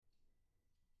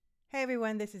Hey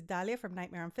everyone, this is Dalia from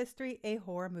Nightmare on Fifth Street, a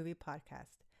horror movie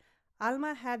podcast.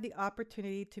 Alma had the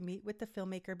opportunity to meet with the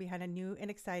filmmaker behind a new and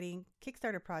exciting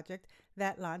Kickstarter project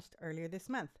that launched earlier this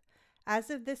month. As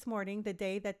of this morning, the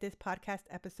day that this podcast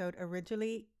episode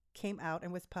originally came out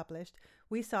and was published,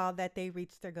 we saw that they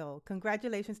reached their goal.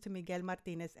 Congratulations to Miguel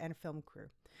Martinez and film crew.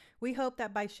 We hope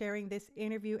that by sharing this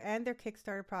interview and their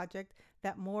Kickstarter project,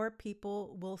 that more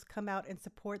people will come out and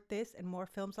support this and more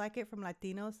films like it from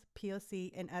Latinos,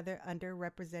 POC, and other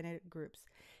underrepresented groups.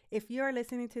 If you are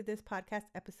listening to this podcast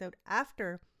episode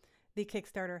after the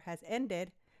Kickstarter has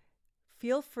ended,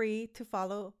 feel free to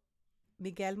follow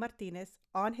Miguel Martinez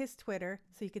on his Twitter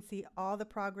so you can see all the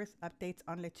progress updates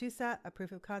on Lechuza, a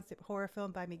proof of concept horror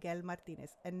film by Miguel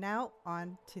Martinez. And now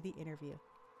on to the interview.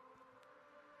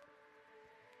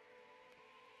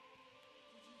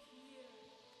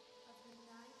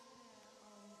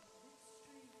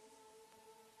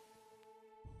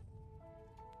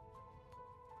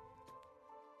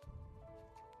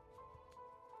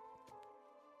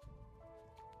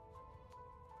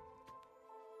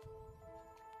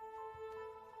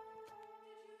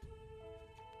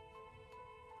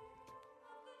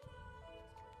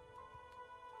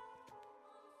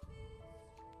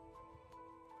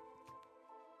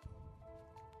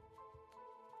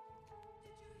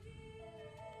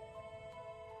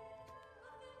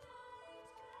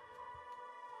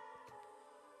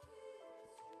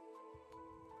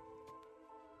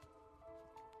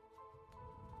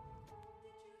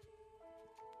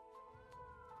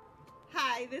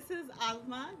 Hi, this is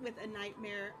Alma with A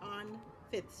Nightmare on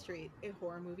Fifth Street, a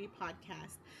horror movie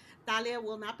podcast. Dalia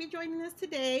will not be joining us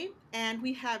today, and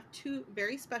we have two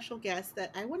very special guests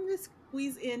that I wanted to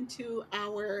squeeze into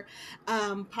our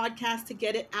podcast to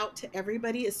get it out to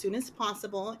everybody as soon as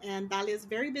possible. And Dalia's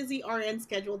very busy RN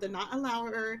schedule did not allow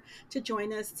her to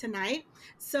join us tonight.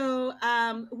 So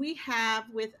we have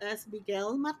with us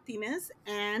Miguel Martinez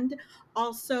and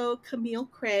also Camille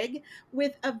Craig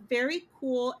with a very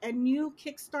cool and new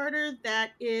Kickstarter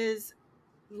that is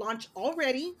launched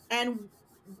already. And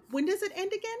when does it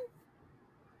end again?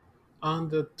 On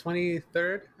the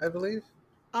 23rd, I believe.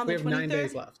 On We the have 9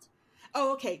 days 23rd? left.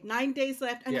 Oh, okay. 9 days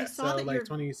left. And I Yeah, saw so that like you're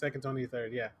 22nd,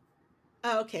 23rd, yeah.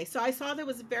 oh, okay. So I saw that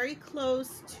was very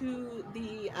close to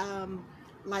the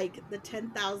like the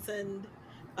 10,000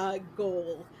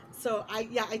 goal. So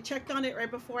I checked on it right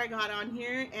before I got on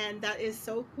here, and that is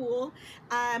so cool.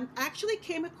 Actually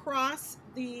came across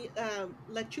the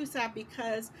Lechuza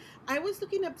because I was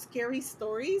looking up scary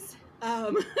stories.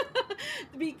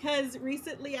 Because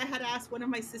recently I had asked one of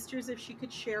my sisters if she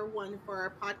could share one for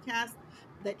our podcast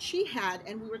that she had,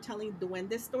 and we were telling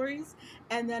duende stories.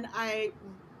 And then I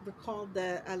recalled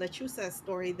the lechuza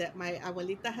story that my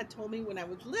abuelita had told me when I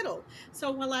was little.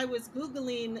 So while I was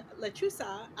Googling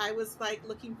lechuza, I was like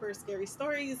looking for scary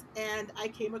stories, and I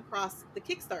came across the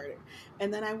Kickstarter.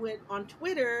 And then I went on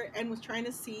Twitter and was trying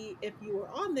to see if you were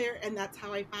on there, and that's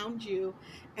how I found you.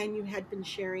 And you had been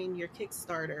sharing your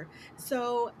Kickstarter.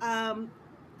 So,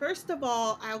 first of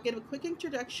all, I'll give a quick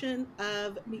introduction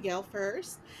of Miguel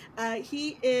first.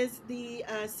 He is the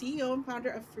CEO and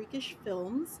founder of Freakish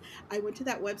Films. I went to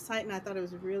that website and I thought it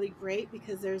was really great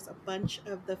because there's a bunch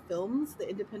of the films, the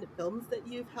independent films that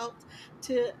you've helped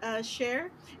to share.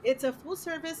 It's a full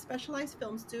service specialized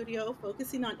film studio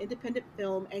focusing on independent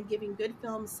film and giving good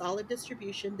films solid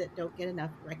distribution that don't get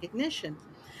enough recognition.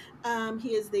 He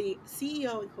is the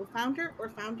CEO and co founder or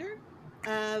founder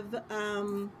of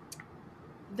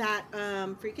that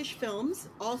Freakish Films.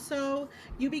 Also,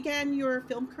 you began your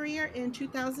film career in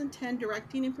 2010,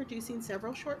 directing and producing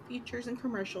several short features and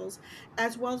commercials,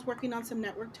 as well as working on some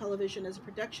network television as a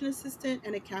production assistant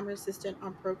and a camera assistant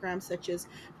on programs such as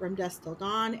From Dusk Till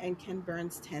Dawn and Ken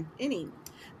Burns' 10th Inning.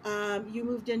 You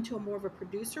moved into a more of a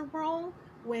producer role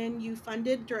when you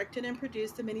funded, directed, and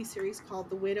produced a miniseries called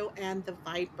The Widow and the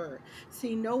Viper.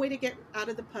 Seeing no way to get out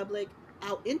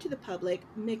into the public,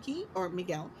 Mickey or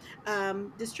Miguel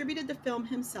distributed the film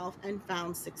himself and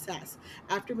found success.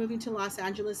 After moving to Los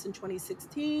Angeles in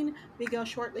 2016, Miguel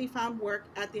shortly found work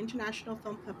at the international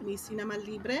film company Cinema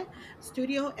Libre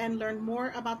studio and learned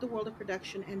more about the world of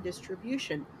production and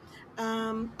distribution.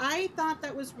 I thought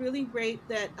that was really great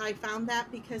that I found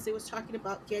that because it was talking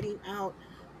about getting out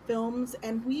films,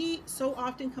 and we so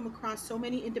often come across so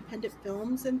many independent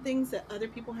films and things that other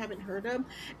people haven't heard of,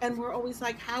 and we're always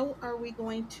like, how are we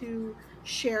going to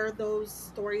share those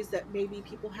stories that maybe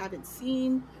people haven't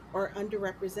seen or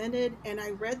underrepresented? And I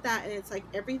read that, and it's like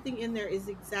everything in there is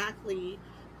exactly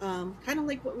kind of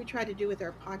like what we try to do with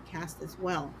our podcast as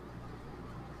well.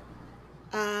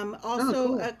 Oh,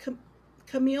 Also, cool.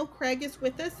 Camille Craig is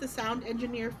with us, the sound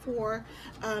engineer for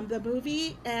the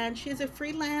movie, and she is a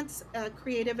freelance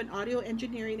creative and audio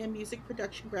engineering and music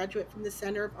production graduate from the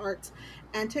Center of Arts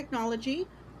and Technology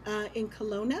in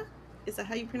Kelowna. Is that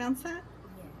how you pronounce that?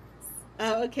 Yes.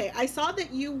 Oh, okay. I saw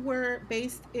that you were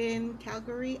based in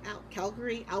Calgary,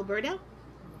 Alberta.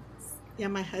 Yes. Yeah,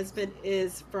 my husband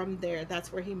is from there.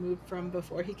 That's where he moved from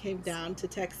before he came Yes. down to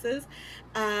Texas.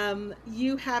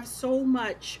 You have so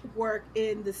much work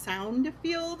in the sound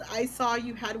field. I saw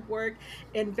you had work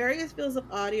in various fields of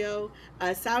audio,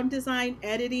 sound design,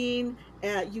 editing.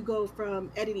 You go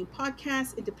from editing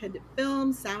podcasts, independent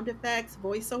films, sound effects,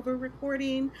 voiceover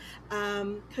recording,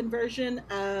 conversion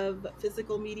of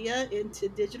physical media into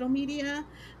digital media.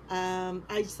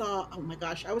 I saw, oh my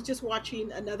gosh, I was just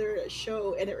watching another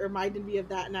show and it reminded me of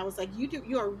that. And I was like,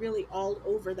 you are really all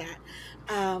over that.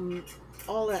 Um,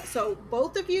 all that. So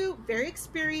both of you, very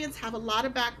experienced, have a lot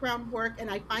of background work. And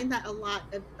I find that a lot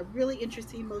of really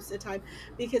interesting most of the time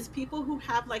because people who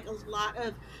have like a lot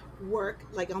of work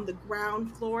like on the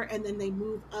ground floor and then they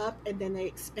move up and then they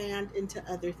expand into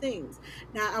other things.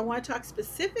 Now, I want to talk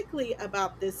specifically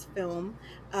about this film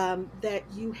that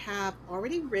you have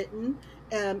already written.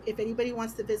 If anybody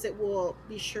wants to visit, we'll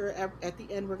be sure at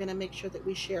the end, we're going to make sure that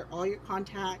we share all your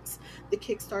contacts, the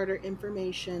Kickstarter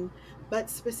information. But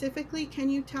specifically, can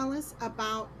you tell us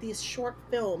about this short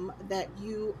film that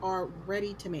you are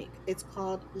ready to make? It's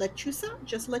called Lechuza,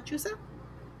 just Lechuza?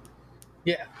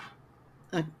 Yeah.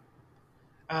 Uh,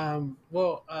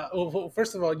 Well,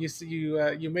 first of all,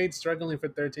 you made struggling for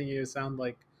 13 years sound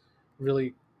like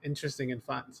really interesting and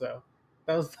fun. So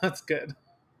that's good.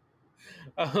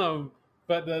 Um,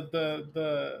 but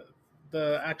the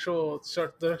actual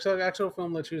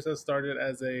film Lechuza started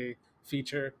as a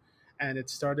feature, and it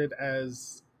started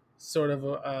as sort of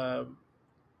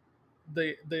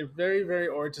the very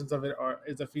origins of it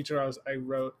is a feature I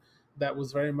wrote that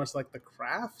was very much like The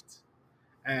Craft,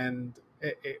 and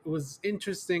it was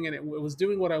interesting, and it was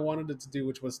doing what I wanted it to do,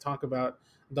 which was talk about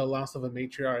the loss of a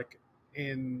matriarch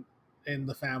in in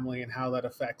the family and how that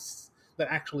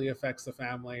actually affects the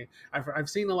family. I've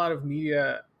seen a lot of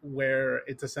media where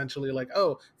it's essentially like,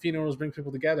 oh, funerals bring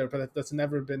people together, but that's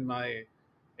never been my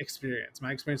experience.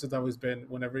 My experience has always been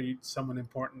whenever someone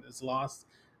important is lost,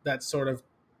 that sort of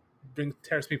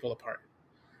tears people apart.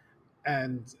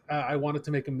 And I wanted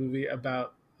to make a movie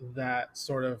about that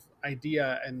sort of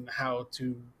idea and how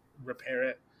to repair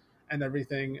it and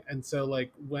everything. And so,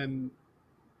 like when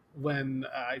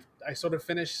I sort of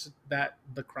finished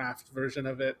the craft version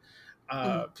of it,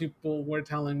 mhm, people were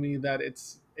telling me that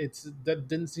that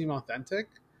didn't seem authentic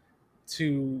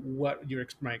to what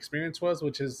my experience was,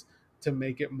 which is to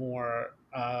make it more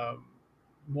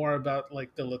about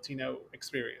like the Latino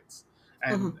experience.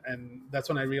 mhm, And that's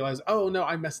when I realized, oh no,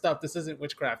 I messed up. This isn't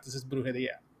witchcraft. This is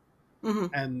brujeria, mhm,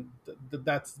 and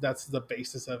that's the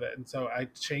basis of it. And so I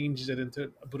changed it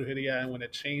into brujeria, and when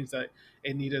it changed, that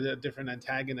it needed a different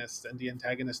antagonist, and the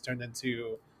antagonist turned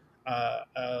into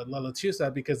La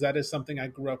Lechuza, because that is something I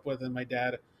grew up with, and my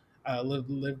dad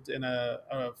lived in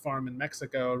a farm in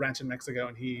Mexico, a ranch in Mexico,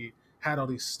 and he had all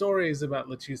these stories about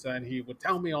Lechuza, and he would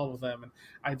tell me all of them. And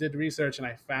I did research, and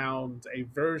I found a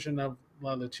version of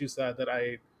La Lechuza that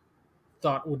I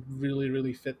thought would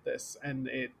really fit this, and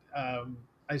it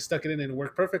I stuck it in and it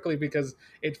worked perfectly because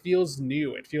it feels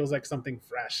new. It feels like something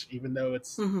fresh, even though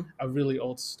it's mhm. a really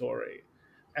old story.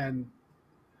 and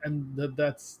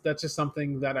that's just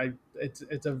something that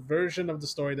it's a version of the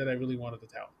story that I really wanted to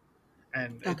tell,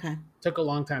 and it Okay. took a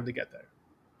long time to get there.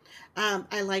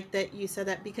 I like that you said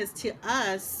that because to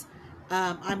us,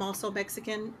 I'm also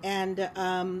Mexican, and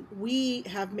we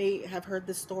have heard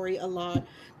the story a lot,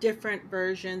 different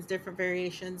versions, different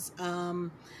variations.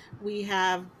 We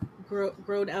have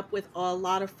grown up with a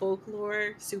lot of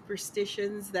folklore,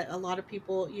 superstitions that a lot of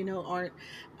people, aren't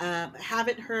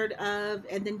haven't heard of,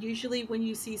 and then usually when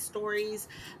you see stories,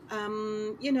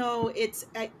 it's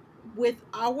with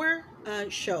our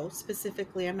show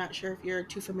specifically. I'm not sure if you're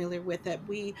too familiar with it.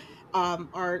 We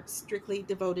are strictly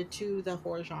devoted to the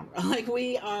horror genre. Like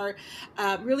we are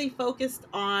really focused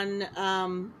on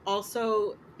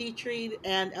also featuring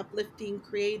and uplifting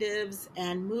creatives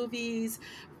and movies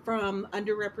from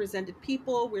underrepresented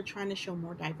people. We're trying to show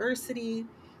more diversity.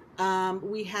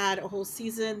 We had a whole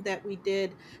season that we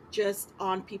did just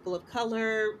on people of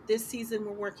color. This season,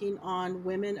 we're working on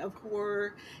women of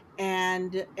horror,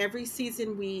 and every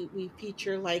season we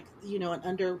feature like an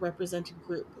underrepresented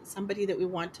group, somebody that we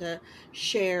want to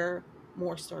share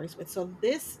more stories with. So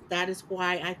that is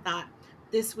why I thought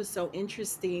this was so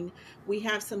interesting. We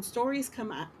have some stories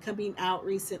coming out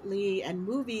recently and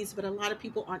movies, but a lot of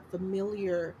people aren't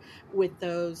familiar with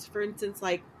those. For instance,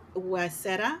 like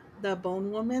Wasera, the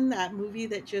Bone Woman, that movie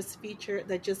that just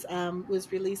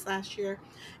was released last year,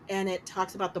 and it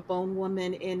talks about the Bone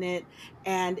Woman in it,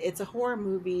 and it's a horror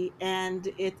movie, and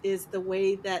it is the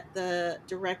way that the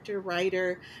director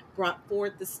writer brought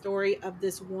forth the story of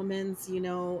this woman's,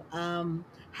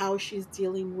 how she's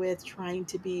dealing with trying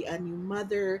to be a new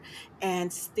mother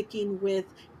and sticking with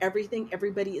everything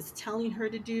everybody is telling her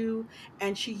to do.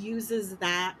 And she uses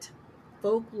that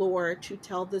folklore to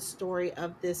tell the story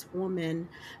of this woman,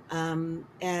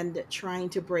 and trying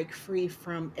to break free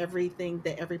from everything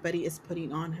that everybody is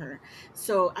putting on her.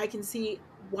 So I can see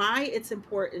why it's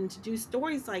important to do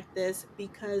stories like this,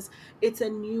 because it's a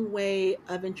new way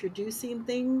of introducing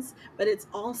things, but it's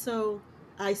also,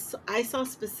 I saw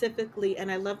specifically,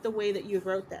 and I love the way that you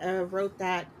wrote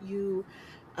that you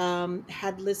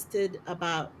had listed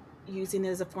about using it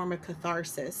as a form of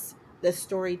catharsis, the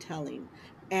storytelling.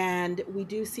 And we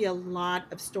do see a lot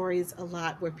of stories, a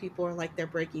lot where people are like they're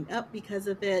breaking up because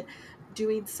of it,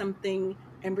 doing something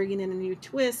and bringing in a new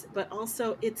twist, but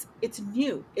also it's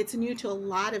new to a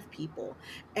lot of people.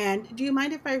 And do you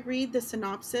mind if I read the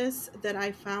synopsis that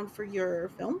I found for your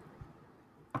film?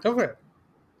 Go for it.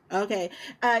 Okay.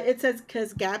 It says,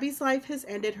 because Gabby's life has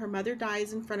ended, her mother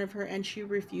dies in front of her, and she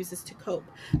refuses to cope.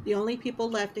 The only people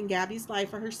left in Gabby's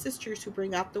life are her sisters, who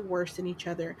bring out the worst in each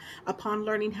other. Upon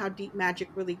learning how deep magic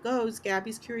really goes,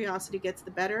 Gabby's curiosity gets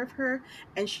the better of her,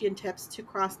 and she attempts to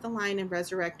cross the line and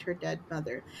resurrect her dead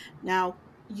mother. Now,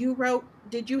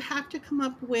 did you have to come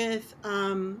up with,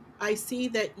 I see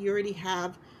that you already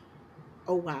have.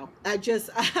 Oh wow!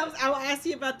 I'll ask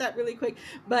you about that really quick.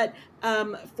 But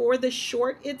for the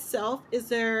short itself,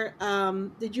 did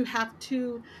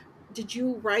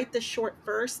you write the short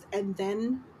first and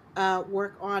then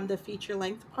work on the feature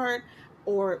length part,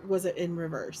 or was it in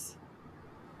reverse?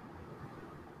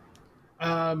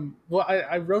 Well,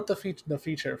 I wrote the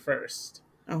feature first,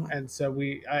 Oh wow. and so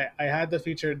I had the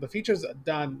feature. The feature's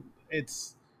done.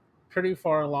 It's pretty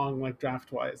far along, like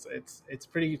draft wise. It's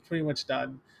pretty much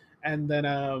done, and then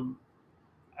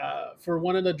for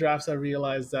one of the drafts, I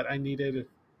realized that I needed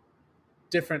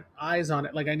different eyes on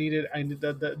it. Like I need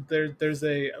there's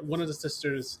a one of the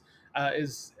sisters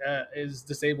is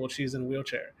disabled. She's in a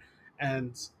wheelchair,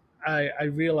 and I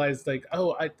realized like,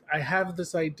 oh, I have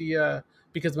this idea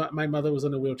because my mother was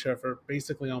in a wheelchair for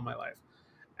basically all my life,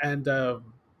 and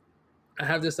I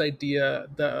have this idea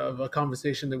of a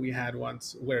conversation that we had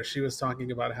once where she was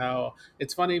talking about how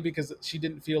it's funny because she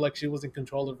didn't feel like she was in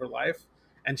control of her life,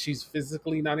 and she's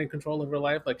physically not in control of her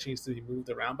life, like she needs to be moved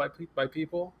around by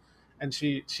people, and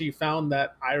she found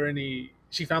that irony,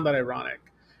 she found that ironic,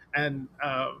 and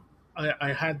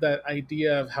I had that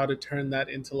idea of how to turn that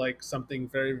into like something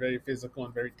very very physical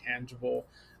and very tangible,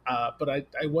 but I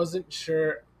wasn't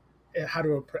sure how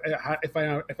to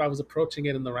if I was approaching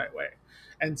it in the right way,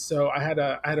 and so I had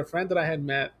a friend that I had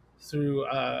met through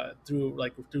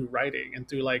writing and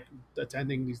through like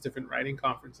attending these different writing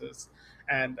conferences,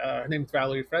 and her name's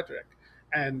Valerie Frederick,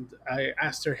 and I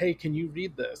asked her, hey, can you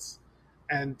read this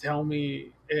and tell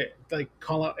me it, like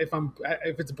call out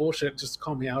if it's bullshit, just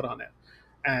call me out on it.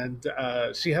 And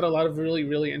she had a lot of really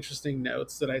really interesting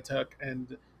notes that I took,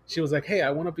 and she was like, hey, I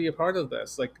want to be a part of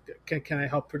this, like can I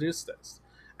help produce this?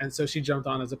 And so she jumped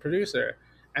on as a producer,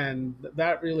 and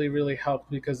that really really helped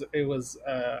because it was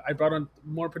I brought on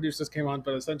more producers came on,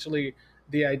 but essentially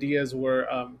the ideas were,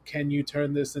 can you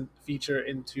turn this feature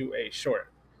into a short,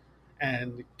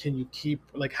 and can you keep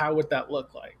like how would that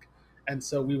look like? And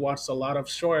so we watched a lot of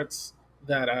shorts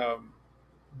that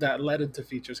that led into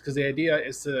features, because the idea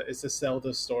is to sell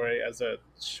the story as a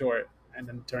short and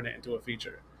then turn it into a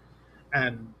feature,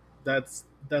 and that's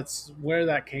where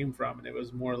that came from. And it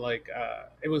was more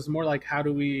like how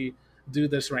do we do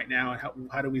this right now, and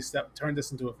how do we turn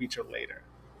this into a feature later.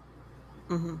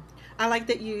 Hmm. I like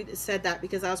that you said that,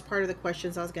 because that was part of the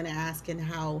questions I was going to ask, and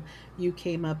how you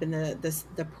came up in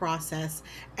the process.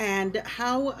 And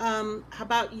how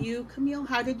about you, Camille?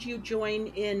 How did you join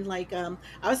in? Like, I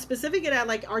was specific at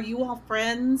like, are you all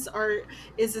friends, or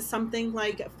is this something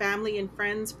like a family and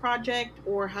friends project,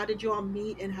 or how did you all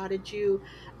meet, and how did you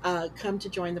come to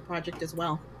join the project as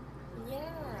well? Yeah.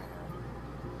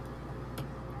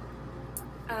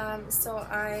 So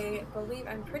I believe,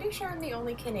 I'm pretty sure I'm the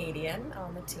only Canadian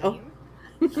on the Oh. team,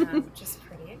 which is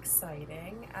pretty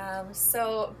exciting.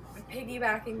 So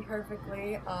piggybacking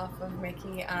perfectly off of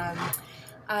Mickey,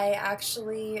 I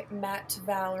actually met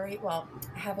Valerie. Well,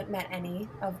 I haven't met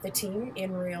any of the team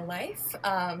in real life,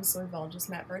 so we've all just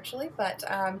met virtually. But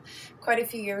quite a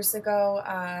few years ago,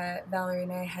 Valerie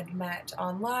and I had met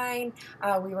online.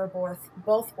 We were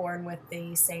both born with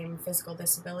the same physical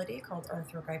disability called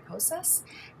arthrogryposis,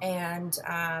 and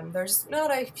there's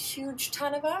not a huge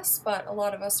ton of us, but a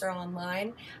lot of us are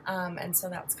online, and so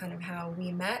that's kind of how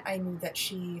we met. I knew that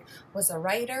she was a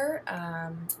writer,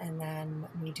 and then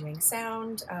me doing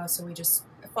sound. So we just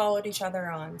followed each other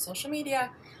on social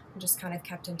media and just kind of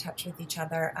kept in touch with each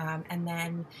other. And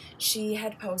then she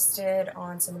had posted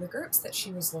on some of the groups that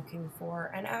she was looking for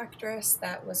an actress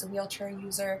that was a wheelchair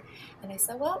user. And I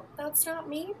said, well, that's not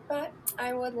me, but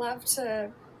I would love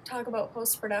to talk about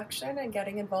post-production and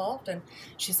getting involved. And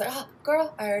she's like, oh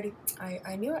girl, I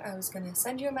knew it. I was going to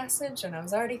send you a message and I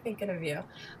was already thinking of you.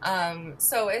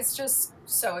 So it's just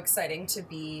so exciting to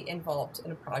be involved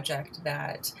in a project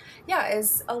that, yeah,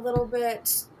 is a little bit,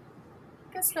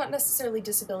 I guess, not necessarily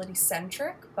disability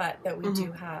centric, but that we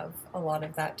do Mhm. have a lot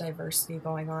of that diversity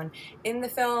going on in the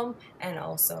film and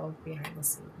also behind the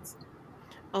scenes.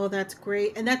 Oh, that's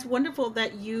great. And that's wonderful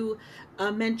that you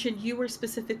mentioned you were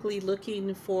specifically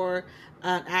looking for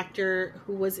an actor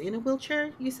who was in a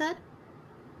wheelchair, you said,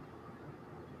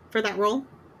 for that role?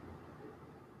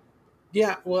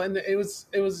 Yeah, well, and it was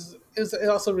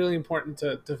also really important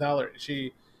to Valerie.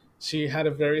 She had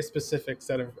a very specific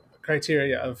set of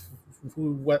criteria of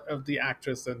who what of the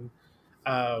actress, and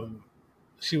um,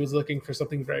 she was looking for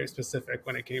something very specific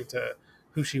when it came to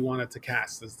who she wanted to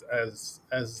cast as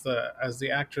the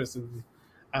actress, and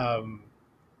um,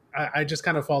 I just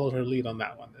kind of followed her lead on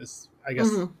that one. Is I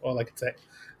guess Mhm. all I could say.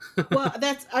 Well,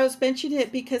 that's I was mentioning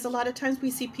it because a lot of times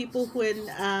we see people when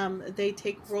they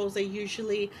take roles, they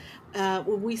usually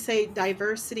when we say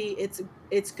diversity,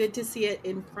 it's good to see it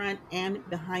in front and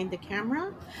behind the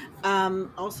camera.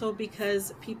 Also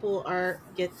because people are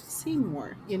get seen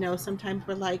more. You know, sometimes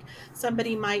we're like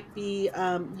somebody might be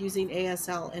using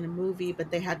ASL in a movie,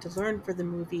 but they had to learn for the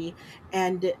movie,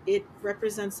 and it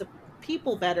represents the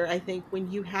people better. I think when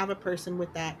you have a person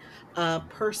with that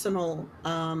personal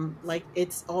like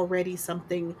it's already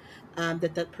something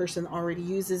that that person already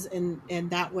uses, and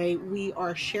that way we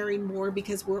are sharing more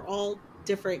because we're all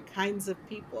different kinds of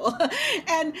people.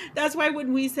 And that's why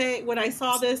when I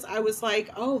saw this, I was like,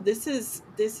 oh, this is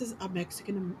a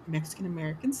Mexican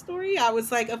American story. I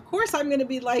was like, of course I'm going to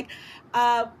be like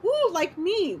ooh, like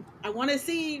me, I want to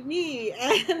see me.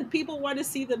 And people want to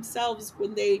see themselves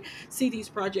when they see these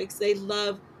projects.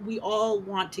 We all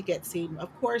want to get seen.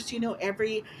 Of course, you know,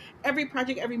 every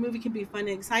project, every movie can be fun and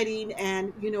exciting,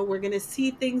 and you know, we're going to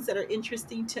see things that are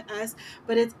interesting to us,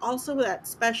 but it's also that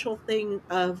special thing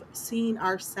of seeing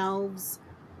ourselves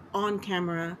on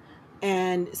camera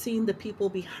and seeing the people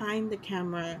behind the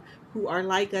camera who are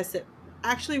like us, that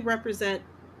actually represent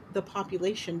the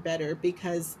population better,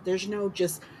 because there's no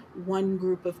just one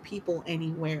group of people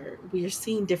anywhere. We're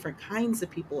seeing different kinds of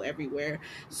people everywhere.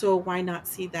 So why not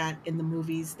see that in the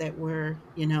movies that we're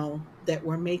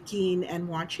making and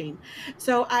watching?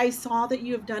 So I saw that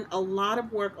you have done a lot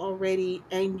of work already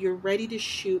and you're ready to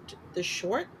shoot the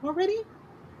short already.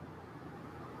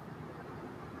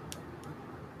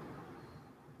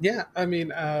 Yeah, I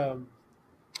mean,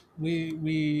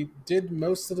 we did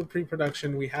most of the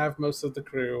pre-production. We have most of the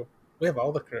crew. We have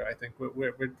all the crew. I think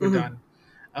we're Mm-hmm. done,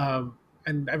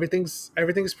 and everything's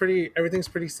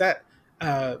pretty set.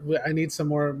 I need some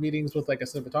more meetings with like our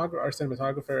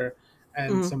cinematographer,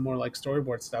 and Mm-hmm. some more like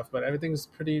storyboard stuff. But everything's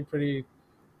pretty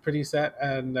set,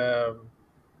 and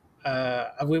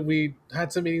we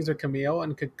had some meetings with Camille,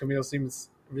 and Camille seems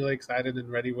really excited and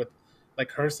ready with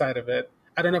like her side of it.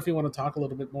 I don't know if you want to talk a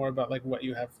little bit more about like what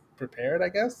you have prepared, I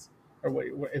guess, or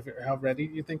if how ready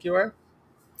you think you are.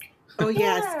 Oh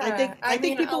yes, I Yeah, think I I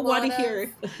think mean, a people want to lot of,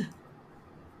 hear.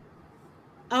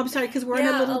 I'm sorry because we're in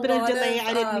a yeah, little a bit of lot delay. of,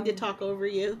 I didn't mean to talk over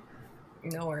you.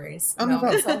 no worries. Oh no No,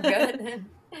 problem. it's all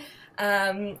good.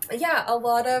 Yeah, a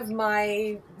lot of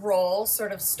my role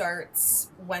sort of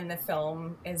starts when the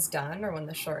film is done or when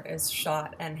the short is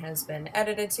shot and has been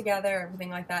edited together, everything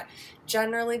like that.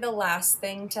 Generally, the last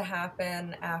thing to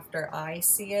happen after I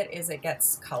see it is it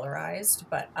gets colorized,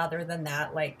 but other than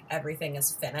that, like everything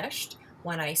is finished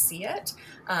when I see it.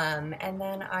 And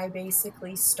then I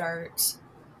basically start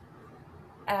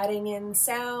adding in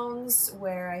sounds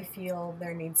where I feel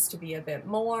there needs to be a bit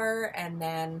more, and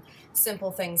then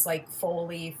simple things like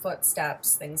Foley,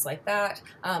 footsteps, things like that.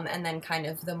 And then kind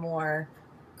of the more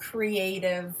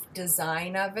creative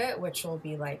design of it, which will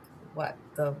be like what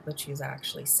the Lechuza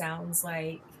actually sounds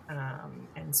like,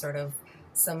 and sort of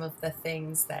some of the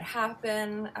things that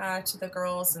happen to the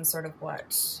girls and sort of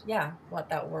what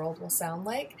that world will sound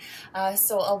like.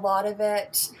 So a lot of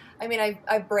it, I mean,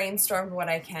 I've brainstormed what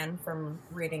I can from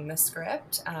reading the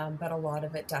script, but a lot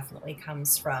of it definitely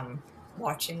comes from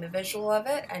watching the visual of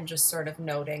it and just sort of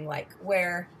noting like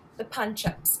where the punch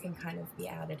ups can kind of be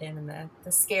added in and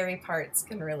the scary parts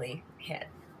can really hit.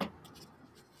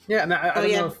 Yeah, and I Oh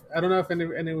don't know yeah. if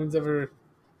anyone's ever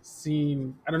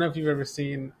seen. I don't know if you've ever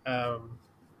seen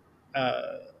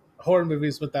uh, horror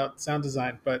movies without sound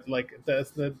design, but like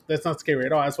that's not scary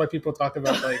at all. That's why people talk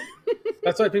about like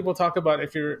that's why people talk about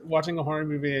if you're watching a horror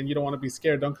movie and you don't want to be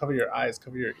scared, don't cover your eyes,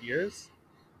 cover your ears.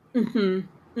 Mhm.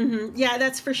 Mhm. Yeah,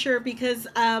 that's for sure because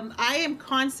I am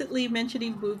constantly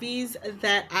mentioning movies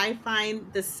that I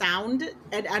find the sound,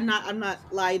 and I'm not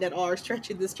lying at all or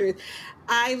stretching this truth.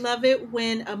 I love it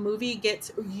when a movie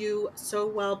gets you so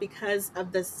well because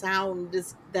of the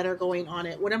sounds that are going on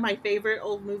it. One of my favorite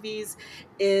old movies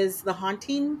is The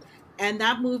Haunting. And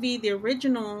that movie, the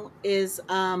original, is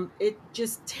it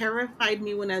just terrified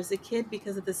me when I was a kid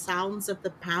because of the sounds of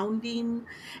the pounding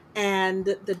and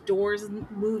the doors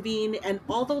moving and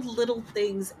all those little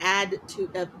things add to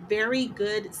a very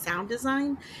good sound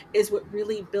design is what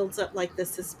really builds up like the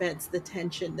suspense, the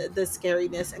tension, the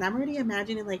scariness. And I'm already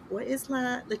imagining like what is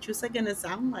Lechuza gonna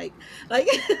sound like like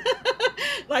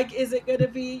is it gonna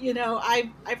be,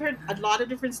 I've heard a lot of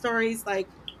different stories like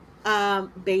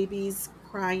babies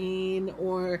crying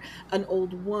or an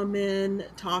old woman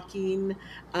talking,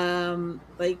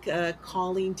 like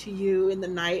calling to you in the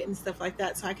night and stuff like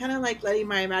that. So I kind of like letting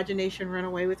my imagination run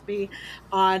away with me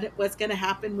on what's going to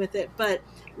happen with it. But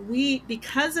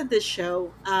because of this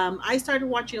show, I started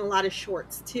watching a lot of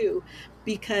shorts too.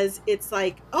 Because it's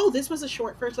like, oh, this was a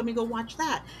short first. Let me go watch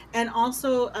that. And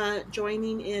also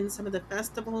joining in some of the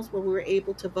festivals where we were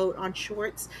able to vote on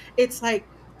shorts. It's like,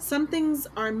 some things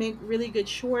are make really good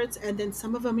shorts, and then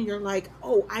some of them you're like,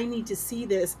 oh, I need to see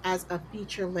this as a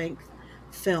feature length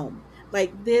film.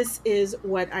 Like this is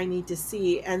what I need to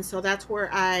see. And so that's where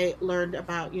I learned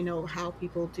about, how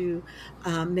people do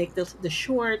make the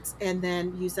shorts and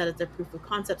then use that as their proof of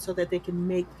concept so that they can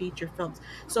make feature films.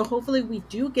 So hopefully we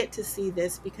do get to see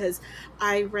this because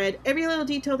I read every little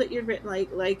detail that you've written,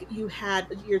 like you had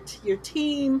your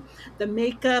team, the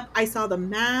makeup. I saw the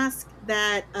mask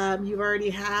that you already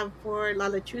have for La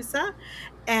Lechuza.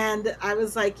 And I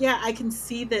was like, yeah, I can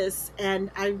see this.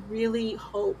 And I really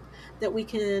hope that we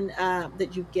can,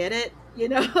 that you get it. You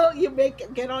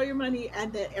get all your money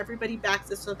and that everybody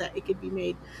backs it so that it could be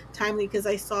made timely. Because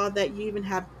I saw that you even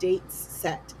have dates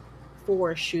set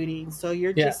for shooting. So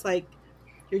Yeah,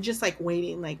 you're just like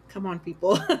waiting, like, come on,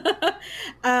 people.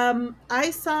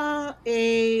 I saw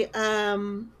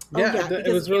oh yeah, yeah, it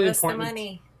because was Give really us the important.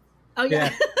 money. oh yeah.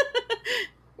 Yeah,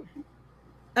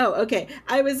 Oh, okay.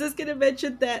 I was just gonna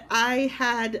mention that I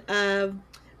had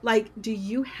like, do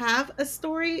you have a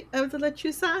story of the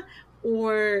Lechusa,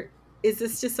 or is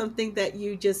this just something that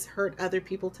you just heard other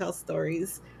people tell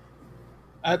stories?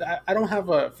 I don't have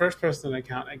a first person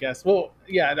account. I guess. Well,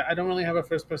 yeah, I don't really have a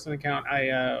first person account. I,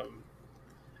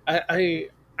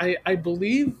 I I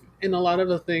believe in a lot of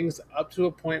the things up to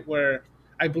a point where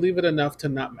I believe it enough to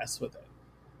not mess with it.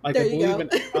 Like I There you believe go. in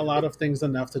a lot of things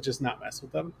enough to just not mess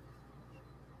with them.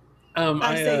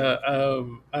 I say,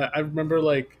 I remember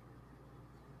like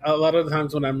a lot of the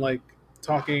times when I'm like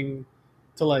talking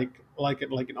to like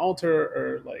an altar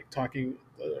or like talking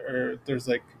or there's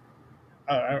like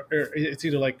or it's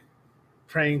either like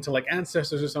praying to like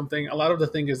ancestors or something. A lot of the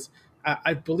thing is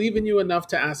I believe in you enough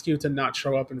to ask you to not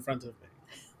show up in front of me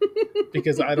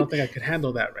because I don't think I could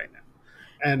handle that right now.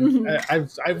 And mhm.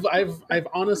 I've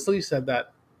honestly said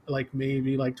that like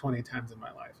maybe like 20 times in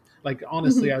my life. Like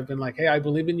honestly, Mhm. I've been like, hey, I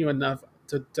believe in you enough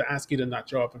to ask you to not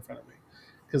show up in front of me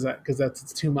because that's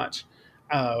it's too much.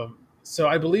 So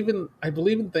I believe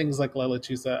in things like Lela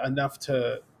Chusa enough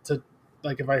to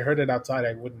like if I heard it outside,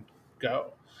 I wouldn't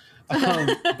go.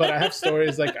 But I have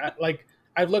stories like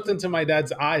I've looked into my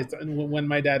dad's eyes, and when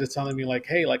my dad is telling me like,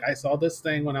 "Hey, like I saw this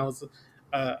thing when I was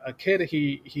a kid,"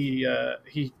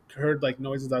 he heard like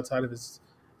noises outside of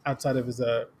his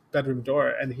bedroom door,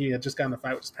 and he had just gotten in a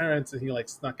fight with his parents, and he like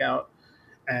snuck out,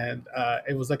 and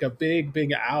it was like a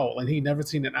big owl, and he never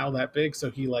seen an owl that big,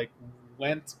 so he like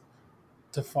went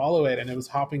to follow it, and it was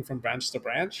hopping from branch to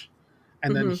branch,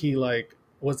 and then Mhm. he like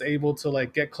was able to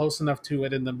like get close enough to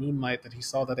it in the moonlight that he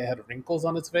saw that it had wrinkles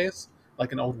on its face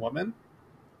like an old woman,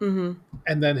 Mhm.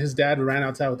 and then his dad ran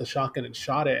outside with a shotgun and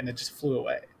shot it, and it just flew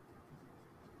away.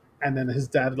 And then his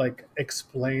dad like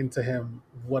explained to him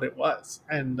what it was,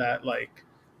 and that like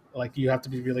you have to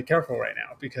be really careful right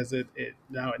now because it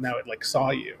now it like saw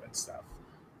you and stuff.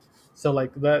 So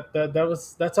like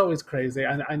that's always crazy.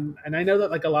 And I know that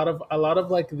like a lot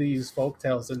of like these folk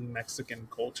tales in Mexican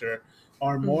culture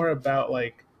are more Mm. about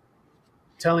like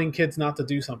telling kids not to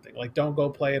do something, like don't go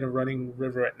play in a running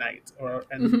river at night, or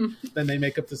and Mhm. then they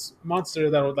make up this monster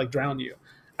that would like drown you.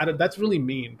 That's really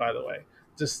mean, by the way.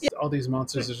 Yeah. Just all these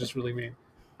monsters are just really mean.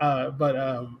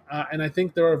 And I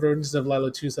think there are versions of La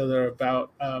Lechuza that are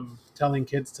about telling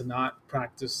kids to not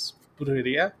practice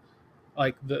brujeria,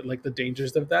 like the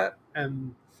dangers of that.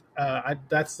 And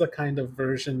that's the kind of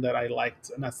version that I liked,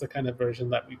 and that's the kind of version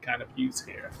that we kind of use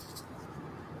here.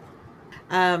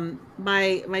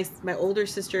 My older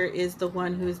sister is the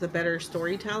one who's the better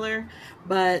storyteller,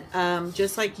 but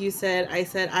just like you said, I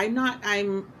said I'm not.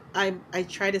 I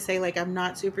try to say like I'm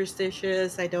not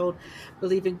superstitious. I don't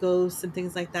believe in ghosts and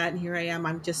things like that. And here I am.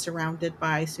 I'm just surrounded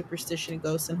by superstition,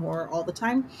 ghosts, and horror all the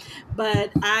time.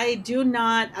 But I do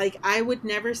not like. I would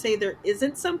never say there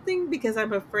isn't something because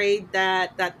I'm afraid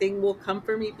that that thing will come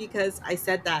for me because I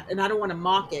said that, and I don't want to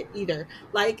mock it either.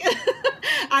 Like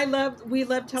we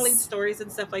love telling stories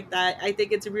and stuff like that. I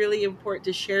think it's really important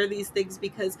to share these things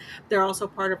because they're also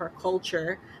part of our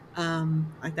culture.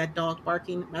 Like that dog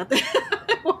barking about that.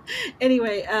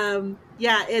 Anyway,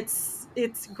 yeah,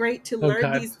 it's great to Oh learn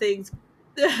God. these things.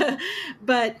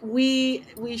 But we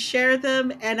share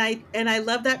them, and I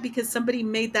love that because somebody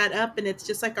made that up, and it's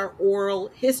just like our oral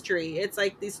history. It's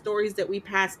like these stories that we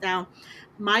pass down.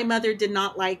 My mother did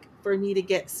not like for me to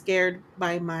get scared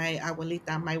by my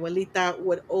abuelita. My abuelita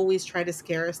would always try to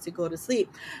scare us to go to sleep.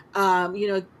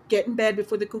 Get in bed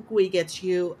before the cucuy gets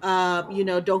you.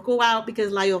 Don't go out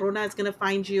because La Llorona is going to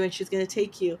find you and she's going to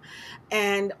take you,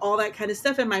 and all that kind of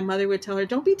stuff. And my mother would tell her,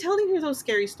 don't be telling her those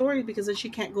scary stories because then she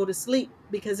can't go to sleep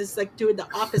because it's like doing the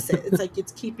opposite. It's like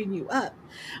it's keeping you up.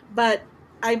 But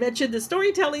I mentioned the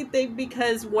storytelling thing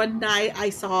because one night I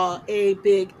saw a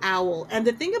big owl. And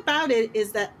the thing about it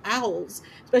is that owls,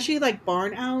 especially like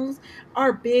barn owls,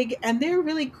 are big and they're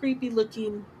really creepy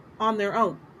looking on their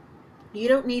own. You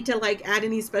don't need to like add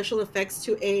any special effects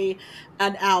to a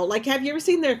an owl. Like, have you ever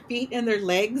seen their feet and their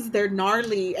legs? They're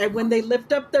gnarly, and when they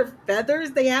lift up their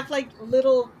feathers, they have like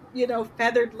little,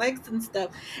 feathered legs and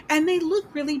stuff, and they look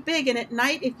really big. And at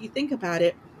night, if you think about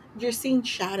it, you're seeing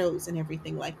shadows and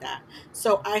everything like that.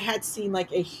 So I had seen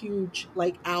like a huge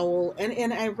like owl,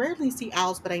 and I rarely see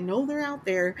owls, but I know they're out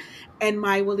there. And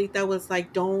my abuelita was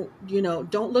like, don't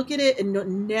look at it,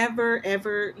 and never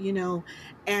ever,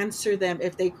 answer them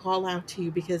if they call out to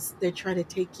you because they're trying to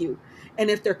take you. And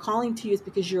if they're calling to you, it's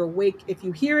because you're awake. If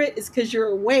you hear it, it's because you're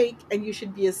awake and you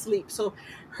should be asleep. So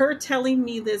her telling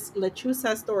me this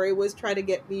Lechuza story was trying to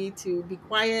get me to be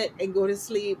quiet and go to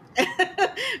sleep.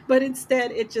 But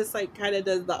instead, it just like kind of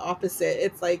does the opposite.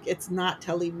 It's like it's not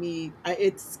telling me,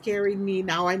 it's scaring me.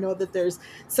 Now I know that there's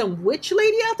some witch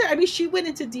lady out there. I mean, she went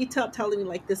into detail telling me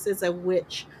like this is a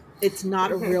witch, it's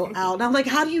not a real owl. And I'm like,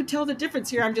 how do you tell the difference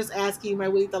here? I'm just asking my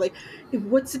Willie, like,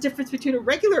 what's the difference between a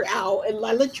regular owl and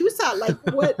La Lechuza? Like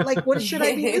what should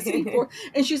I be listening for?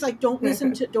 And she's like, don't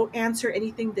answer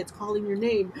anything that's calling your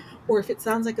name, or if it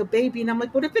sounds like a baby. And I'm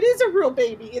like, what if it is a real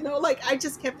baby? Like I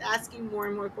just kept asking more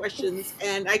and more questions,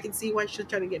 and I can see why she's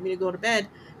trying to get me to go to bed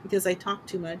because I talk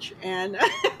too much and I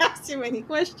ask too many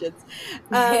questions.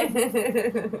 But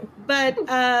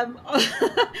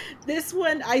this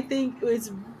one I think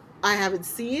was, I haven't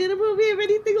seen a movie of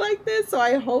anything like this, so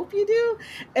I hope you do.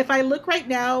 If I look right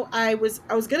now, I was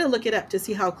gonna look it up to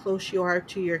see how close you are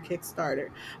to your Kickstarter.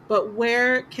 But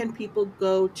where can people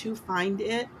go to find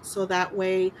it? So that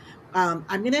way, I'm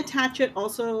gonna attach it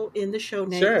also in the show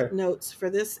Sure. notes for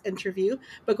this interview.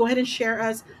 But go ahead and share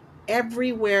us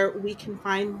everywhere we can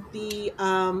find the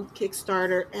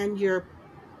Kickstarter and your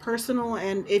personal,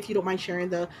 and if you don't mind sharing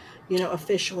the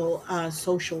official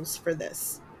socials for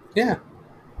this. Yeah.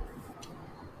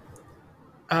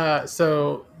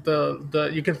 So the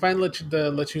you can find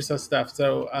the Lechuza stuff.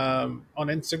 So on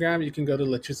Instagram, you can go to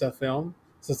Lechuza Film.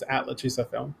 So it's at Lechuza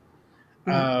Film.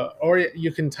 Mhm. Or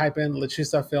you can type in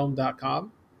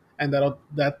lechuzafilm.com, and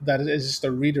that is just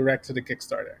a redirect to the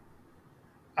Kickstarter.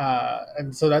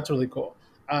 And so that's really cool.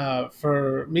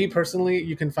 For me personally,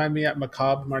 you can find me at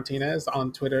Macabre Martinez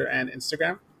on Twitter and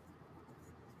Instagram,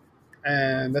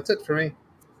 and that's it for me.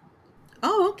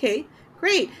 Oh, okay,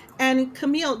 great. And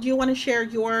Camille, do you want to share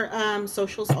your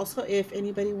socials also if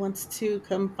anybody wants to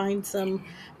come find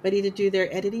somebody to do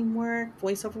their editing work,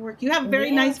 voiceover work? You have a very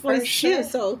Yeah, nice for voice too, sure.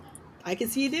 so I can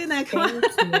see you doing that. Come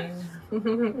Thank on.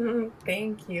 you.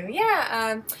 Thank you.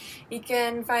 Yeah, you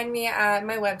can find me at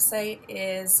my website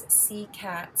is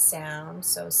CCAT Sound,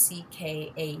 so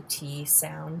CKAT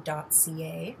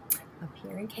sound.ca up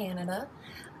here in Canada.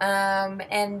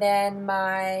 And then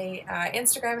my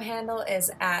Instagram handle is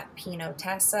at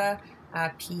Pinotessa,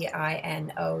 Pinotessa.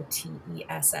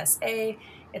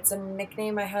 It's a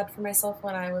nickname I had for myself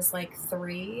when I was like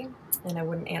 3, and I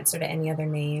wouldn't answer to any other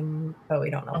name, but we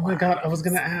don't know Oh my god, I why. was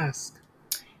gonna ask.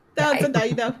 Yeah, So now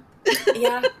you know.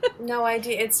 yeah, no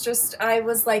idea. It's just I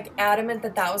was like adamant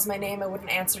that that was my name. I wouldn't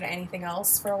answer to anything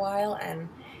else for a while, and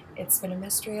it's been a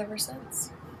mystery ever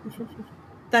since.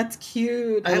 That's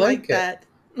cute. I I like like it. that.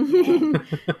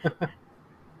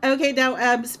 Okay,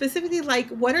 now specifically, like,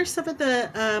 what are some of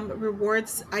the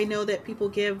rewards I know that people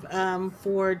give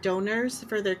for donors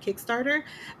for their Kickstarter?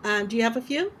 Do you have a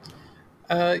few?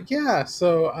 Yeah,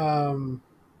 so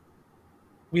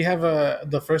we have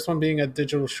the first one being a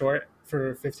digital short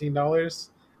for $15,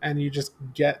 and you just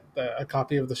get a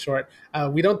copy of the short.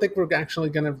 We don't think we're actually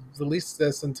going to release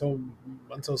this until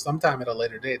sometime at a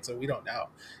later date, so we don't know.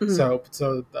 Mhm.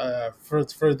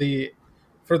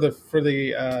 For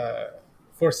the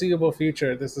foreseeable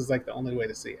future, this is like the only way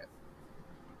to see it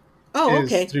Oh, is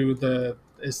okay. through the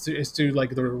is through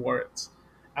like the rewards.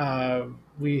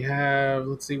 We have,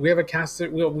 let's see, we have a cast.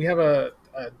 We have a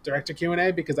director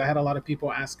Q&A because I had a lot of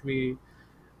people ask me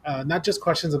not just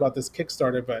questions about this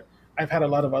Kickstarter, but I've had a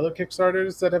lot of other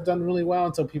Kickstarters that have done really well,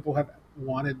 and so people have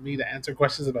wanted me to answer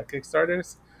questions about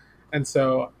Kickstarters, and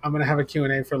so I'm gonna have a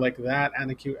Q&A for like that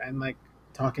and a Q and like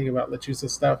talking about Lechuza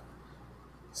stuff.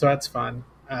 So that's fun.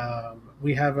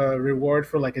 We have a reward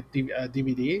for like a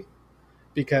DVD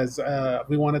because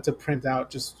we wanted to print out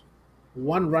just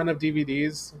one run of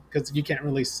DVDs because you can't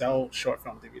really sell short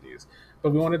film DVDs.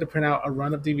 But we wanted to print out a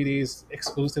run of DVDs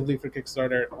exclusively for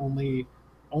Kickstarter,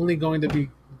 only going to be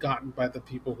gotten by the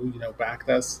people who backed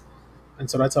us, and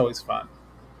so that's always fun.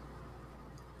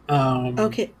 Um,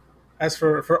 Okay. as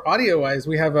for audio wise,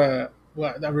 we have a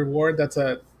reward that's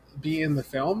a be in the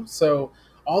film. So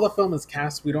all the film is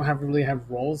cast. We don't have really have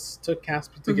roles to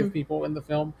cast to give Hmm. people in the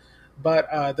film, but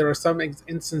there are some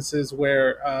instances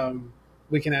where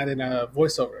we can add in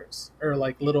voiceovers or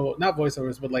like little not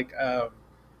voiceovers, but like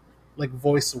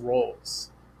voice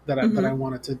roles that I Hmm.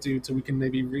 wanted to do, so we can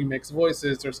maybe remix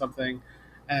voices or something,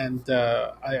 and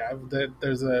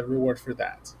there's a reward for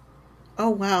that. Oh,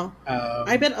 wow.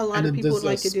 I bet a And lot of then people would there's a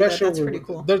like to do that. special That's pretty reward.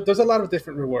 cool. There's a lot of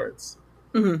different rewards.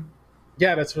 Hmm.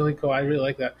 Yeah, that's really cool. I really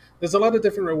like that. There's a lot of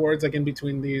different rewards like in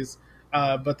between these,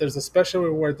 but there's a special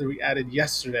reward that we added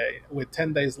yesterday with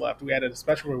 10 days left. We added a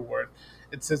special reward.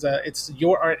 It says it's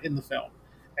your art in the film,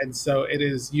 and so it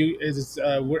is you. It is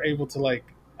we're able to like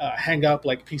hang up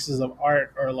like pieces of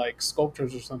art or like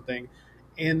sculptures or something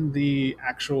in the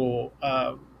actual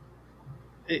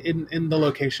in the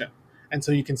location, and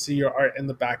so you can see your art in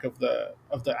the back of the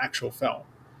actual film.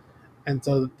 And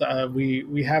so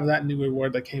we have that new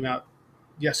reward that came out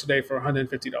yesterday for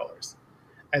 $150,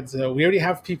 and so we already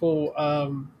have people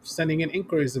sending in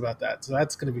inquiries about that. So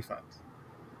that's going to be fun.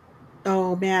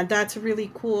 Oh man, that's really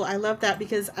cool. I love that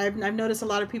because I've noticed a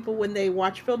lot of people when they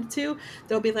watch film too,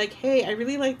 they'll be like, "Hey, I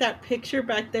really like that picture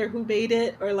back there. Who made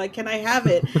it?" Or like, "Can I have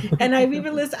it?" And I've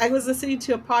even listened. I was listening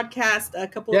to a podcast a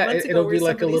couple of Yeah, months ago it'll where be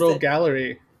like a somebody little said,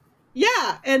 gallery.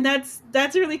 yeah, and that's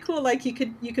really cool. Like you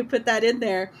could put that in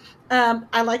there.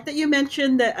 I like that you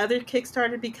mentioned the other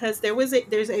Kickstarter because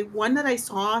there's a one that I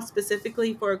saw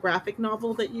specifically for a graphic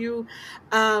novel that you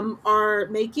are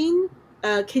making.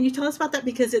 Can you tell us about that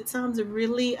because it sounds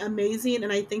really amazing,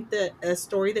 and I think that a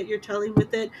story that you're telling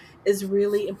with it is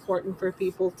really important for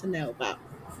people to know about.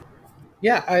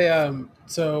 Yeah, I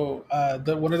so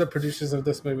the one of the producers of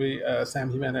this movie,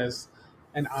 Sam Jimenez,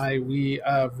 and we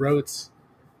wrote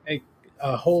a,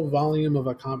 a whole volume of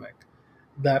a comic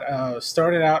that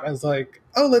started out as like,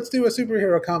 oh, let's do a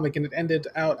superhero comic, and it ended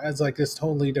out as like this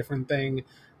totally different thing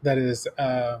that is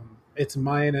it's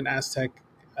Mayan and Aztec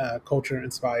culture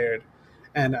inspired,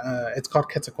 and it's called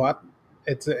Quetzalcoatl.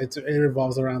 It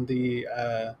revolves around the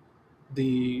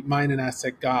Mayan and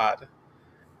Aztec god,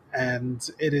 and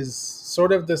it is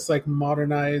sort of this like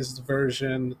modernized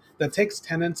version that takes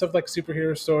tenets of like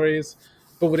superhero stories,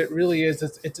 but what it really is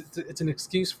it's an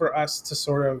excuse for us to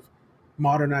sort of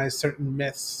modernize certain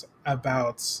myths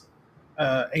about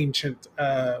ancient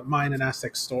Mayan and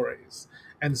Aztec stories.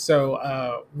 And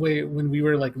so when we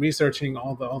were like researching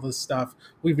all this stuff,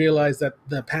 we realized that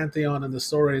the pantheon and the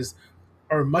stories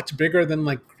are much bigger than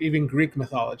like even Greek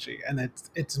mythology, and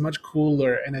it's much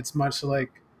cooler and it's much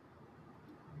like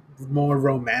more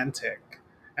romantic,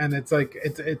 and it's like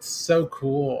it's so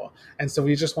cool. And so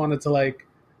we just wanted to like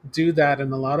do that,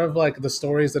 and a lot of like the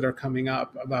stories that are coming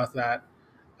up about that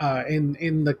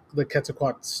in the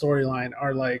Quetzalcoatl storyline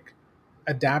are like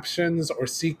adaptions or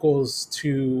sequels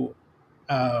to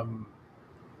um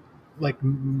like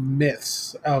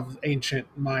myths of ancient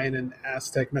Mayan and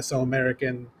Aztec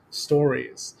Mesoamerican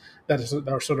stories that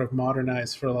are sort of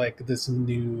modernized for like this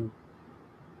new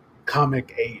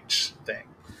comic age thing.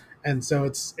 And so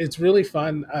it's really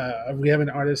fun. We have an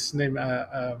artist named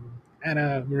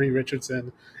Anna Marie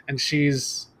Richardson, and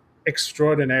she's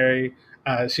extraordinary.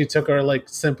 She took our like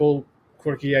simple,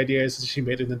 quirky ideas and she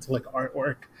made it into like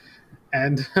artwork,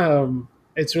 and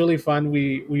it's really fun.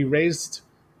 We raised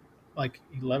like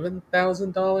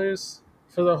 $11,000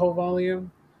 for the whole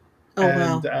volume, Oh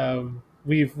and wow.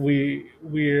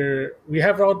 we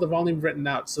have all the volume written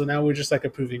out. So now we're just like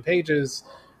approving pages,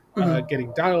 Hmm.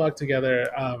 getting dialogue together,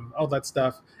 all that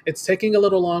stuff. It's taking a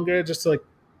little longer just to like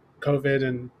COVID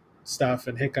and stuff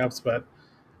and hiccups, but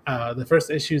the first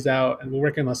issue's out, and we're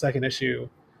working on the second issue.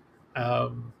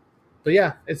 Um, but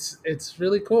yeah, it's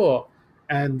really cool,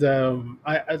 and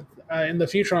in the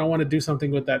future I want to do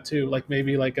something with that too, like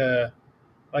maybe like a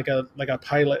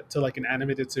pilot to like an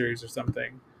animated series or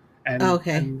something,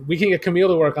 Okay. and we can get Camille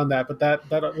to work on that. But that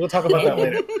we'll talk about that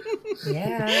later.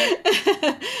 Yeah.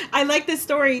 I like this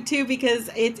story too because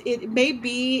it may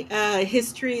be a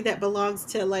history that belongs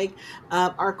to like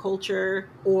our culture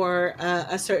or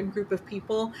a certain group of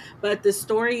people, but the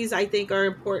stories I think are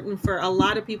important for a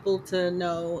lot of people to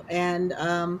know, and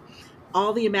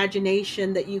all the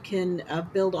imagination that you can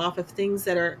build off of things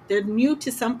that are they're new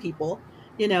to some people,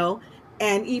 you know.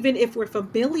 And even if we're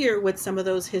familiar with some of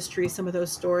those histories, some of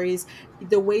those stories,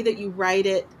 the way that you write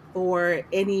it for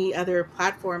any other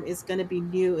platform is going to be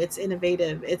new. It's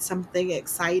innovative. It's something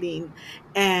exciting,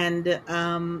 and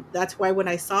that's why when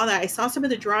I saw that, I saw some of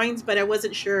the drawings, but I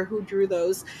wasn't sure who drew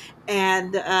those.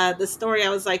 And the story, I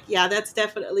was like, yeah, that's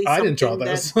definitely I didn't draw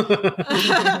something that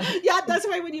those. yeah, that's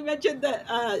why when you mentioned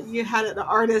that you had an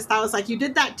artist, I was like, you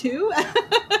did that too.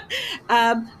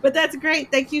 But that's great.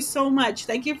 Thank you so much.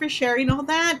 Thank you for sharing all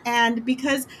that. And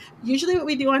because usually what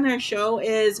we do on our show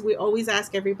is we always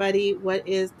ask everybody what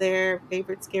is their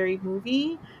favorite scary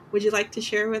movie. Would you like to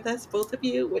share with us, both of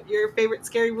you, what your favorite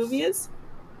scary movie is?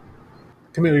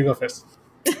 Camille, you go first.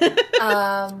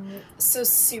 So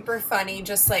super funny,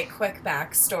 just like quick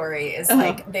backstory is Uh-huh.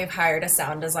 like they've hired a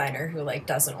sound designer who like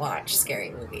doesn't watch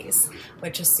scary movies,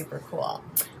 which is super cool.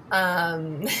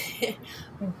 Um,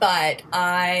 but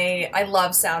I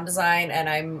love sound design and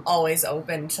I'm always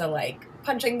open to like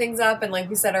punching things up, and like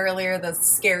we said earlier, the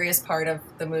scariest part of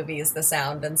the movie is the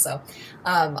sound. And so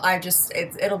I just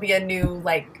it'll be a new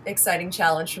like exciting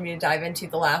challenge for me to dive into.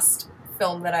 The last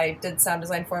film that I did sound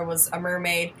design for was A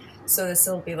Mermaid, so this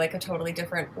will be like a totally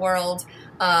different world.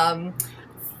 um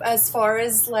as far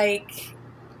as like,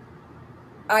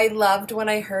 I loved when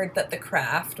I heard that The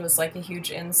Craft was like a huge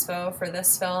inspo for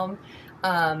this film.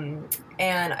 Um,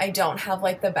 and I don't have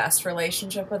like the best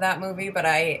relationship with that movie, but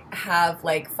I have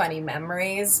like funny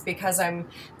memories because I'm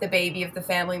the baby of the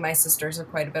family. My sisters are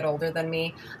quite a bit older than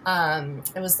me.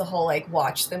 It was the whole like,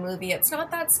 watch the movie. It's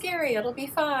not that scary. It'll be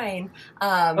fine.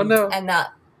 Oh no. And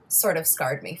that sort of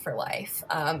scarred me for life.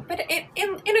 But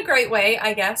in a great way,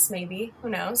 I guess, maybe. Who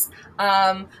knows?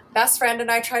 Best friend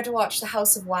and I tried to watch The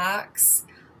House of Wax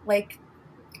like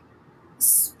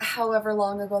however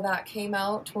long ago that came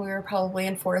out, when we were probably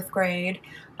in fourth grade.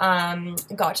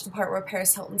 Got to the part where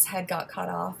Paris Hilton's head got cut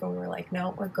off, and we were like,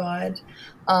 no, we're good.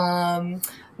 Um,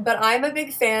 but I'm a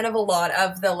big fan of a lot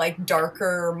of the like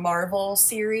darker Marvel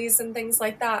series and things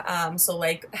like that. So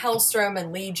like Hellstrom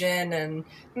and Legion and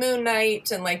Moon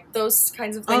Knight and like those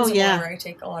kinds of Oh things are more yeah. where I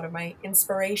take a lot of my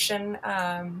inspiration.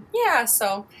 Yeah,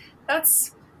 so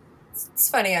that's it's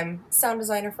funny. I'm sound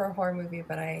designer for a horror movie,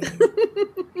 but I'm a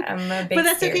But big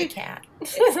that's scaredy okay. cat.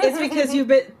 It's because you've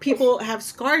been people have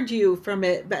scarred you from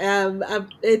it. But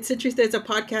it's interesting. There's a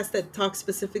podcast that talks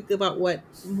specifically about what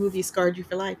movie scarred you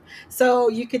for life. So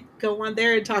you could go on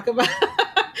there and talk about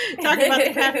talk about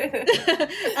the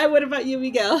craft. And what about you,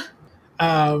 Miguel?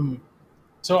 Um,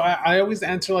 so I always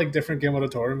answer like different Guillermo del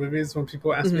Toro movies when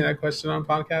people ask me Hmm. that question on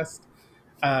podcast.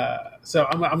 So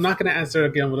I'm not going to answer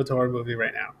a Guillermo del Toro movie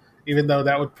right now, even though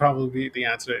that would probably be the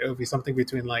answer. It would be something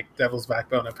between like Devil's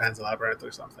Backbone and Pan's Labyrinth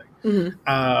or something. Hmm.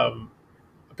 Um,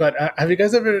 but have you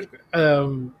guys ever?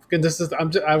 And this is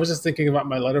I was just thinking about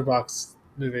my letterbox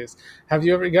movies. Have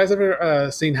you guys ever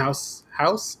seen House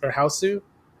or Houseu,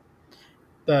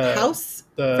 the House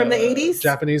from the the 80s.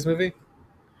 Japanese movie?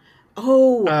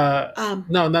 Oh, Uh, um,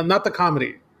 no, not the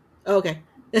comedy. okay.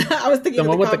 I was thinking The of the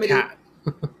one with the comedy. cat.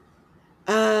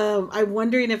 I'm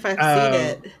wondering if I've seen Um,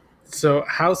 it. so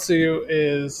Houseu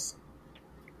is.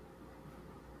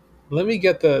 Let me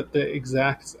get the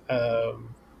exact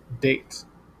date.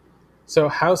 So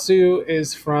Houseu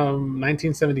is from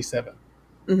 1977.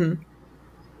 Hmm.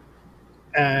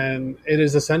 and it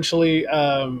is essentially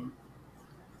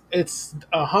it's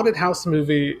a haunted house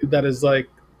movie that is like,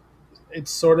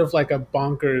 it's sort of like a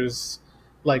bonkers,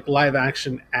 like live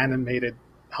action animated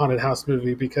haunted house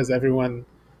movie, because everyone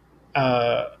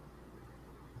uh,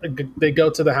 they go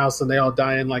to the house and they all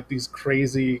die in like these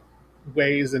crazy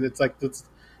ways, and it's like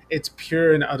it's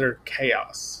pure and utter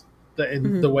chaos. In the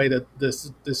Mm-hmm. way that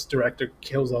this director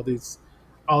kills all these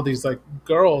like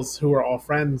girls who are all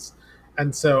friends,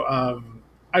 and so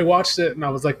I watched it and I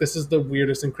was like, this is the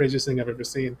weirdest and craziest thing I've ever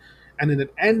seen. And then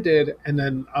it ended, and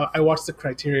then I watched the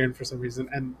Criterion for some reason,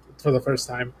 and for the first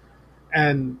time,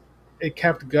 and it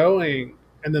kept going,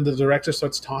 and then the director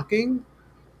starts talking,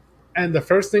 and the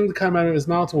first thing to come out of his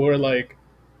mouth were like,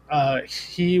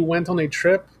 he went on a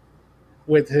trip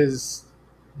with his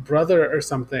brother or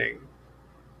something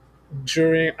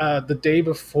during the day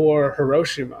before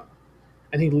Hiroshima,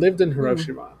 and he lived in Mm-hmm.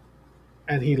 Hiroshima,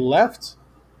 and he left,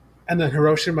 and then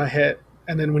Hiroshima hit,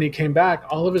 and then when he came back,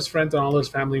 all of his friends and all his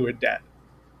family were dead,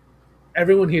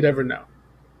 everyone he'd ever known,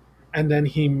 and then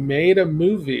he made a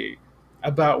movie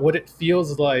about what it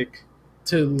feels like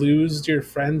to lose your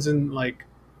friends in like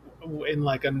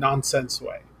a nonsense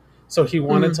way. So he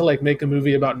wanted to Mm-hmm. like make a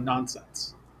movie about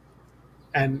nonsense,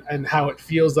 and how it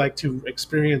feels like to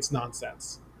experience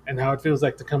nonsense, and how it feels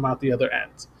like to come out the other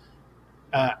end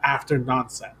after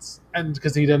nonsense. And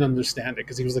because he didn't understand it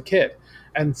because he was a kid,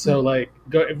 and so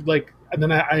and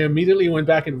then I immediately went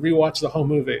back and rewatched the whole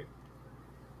movie,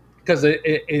 because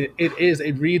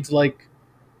it reads like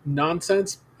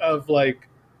nonsense of like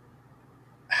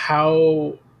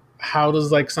how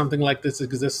does like something like this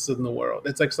exists in the world.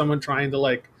 It's like someone trying to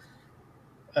like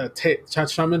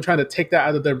someone trying to take that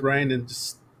out of their brain and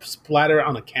just splatter it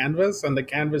on a canvas, and the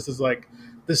canvas is like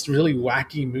this really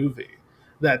wacky movie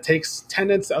that takes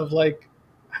tenets of like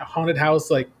haunted house,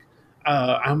 like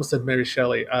I almost said Mary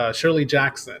Shelley, Shirley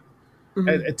Jackson. Mm-hmm.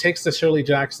 It takes the Shirley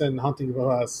Jackson Haunting of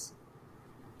Us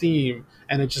theme,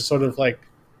 and it just sort of like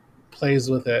plays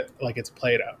with it like it's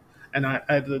Play-Doh.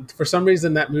 And for some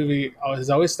reason, that movie has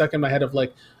always stuck in my head of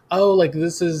like, oh, like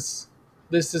this is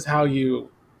how you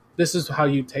this is how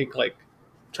you take like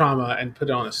trauma and put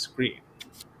it on a screen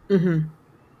Mm-hmm.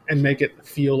 and make it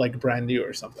feel like brand new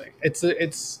or something. It's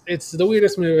the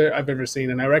weirdest movie I've ever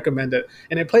seen, and I recommend it.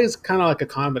 And it plays kind of like a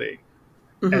comedy,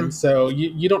 and Mm-hmm. so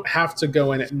you don't have to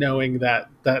go in it knowing that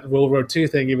World War II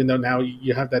thing, even though now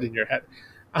you have that in your head.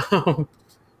 Um,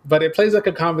 but it plays like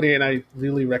a comedy, and I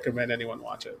really recommend anyone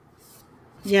watch it.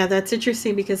 Yeah, that's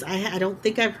interesting because I don't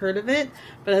think I've heard of it,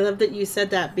 but I love that you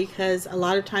said that because a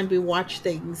lot of time we watch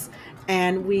things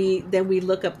and we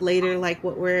look up later like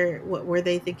what were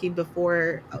they thinking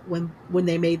before when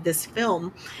they made this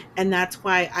film, and that's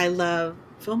why I love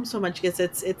film so much because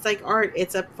it's like art.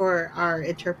 It's up for our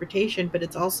interpretation, but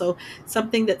it's also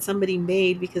something that somebody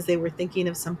made because they were thinking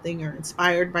of something or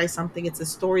inspired by something. It's a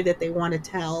story that they want to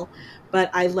tell, but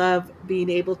I love being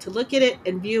able to look at it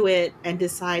and view it and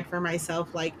decide for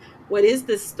myself like what is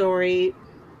this story.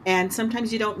 And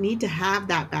sometimes you don't need to have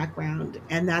that background,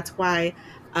 and that's why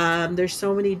there's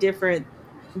so many different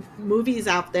movies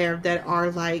out there that are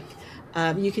like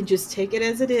you can just take it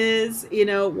as it is,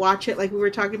 watch it like we were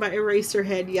talking about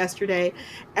Eraserhead yesterday,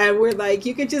 and we're like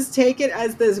you could just take it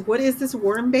as this, what is this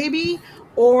worm baby,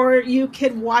 or you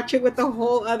can watch it with the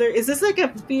whole other, is this like a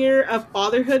fear of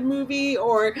fatherhood movie,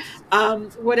 or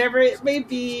whatever it may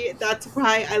be. That's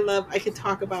why I could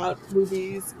talk about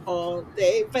movies all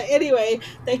day. But anyway,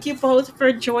 thank you both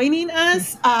for joining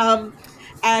us.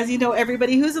 As you know,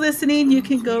 everybody who's listening, you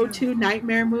can Thank go you. to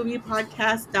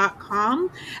nightmaremoviepodcast.com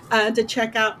to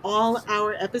check out all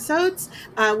our episodes.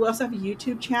 We also have a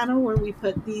YouTube channel where we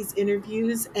put these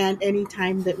interviews, and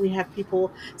anytime that we have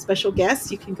people, special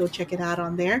guests, you can go check it out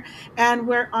on there. And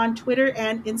we're on Twitter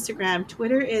and Instagram.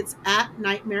 Twitter, it's at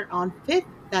Nightmare on Fifth.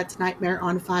 That's Nightmare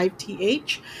on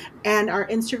 5th. And our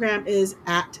Instagram is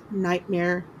at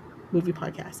Nightmare Movie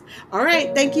Podcast. All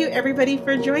right. Thank you, everybody,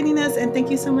 for joining us. And thank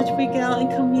you so much, Miguel and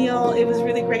Camille. It was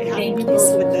really great having you Thank you both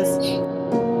so with us. much.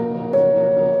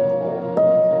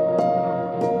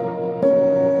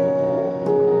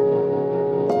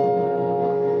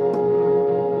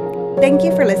 Thank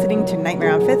you for listening to Nightmare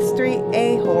on Fifth Street,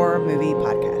 a horror movie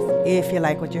podcast. If you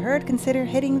like what you heard, consider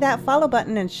hitting that follow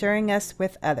button and sharing us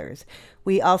with others.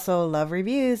 We also love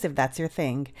reviews if that's your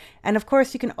thing. And of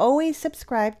course, you can always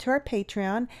subscribe to our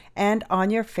Patreon and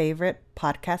on your favorite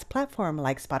podcast platform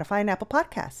like Spotify and Apple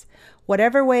Podcasts.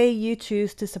 Whatever way you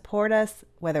choose to support us,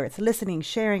 whether it's listening,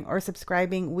 sharing, or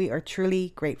subscribing, we are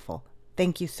truly grateful.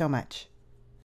 Thank you so much.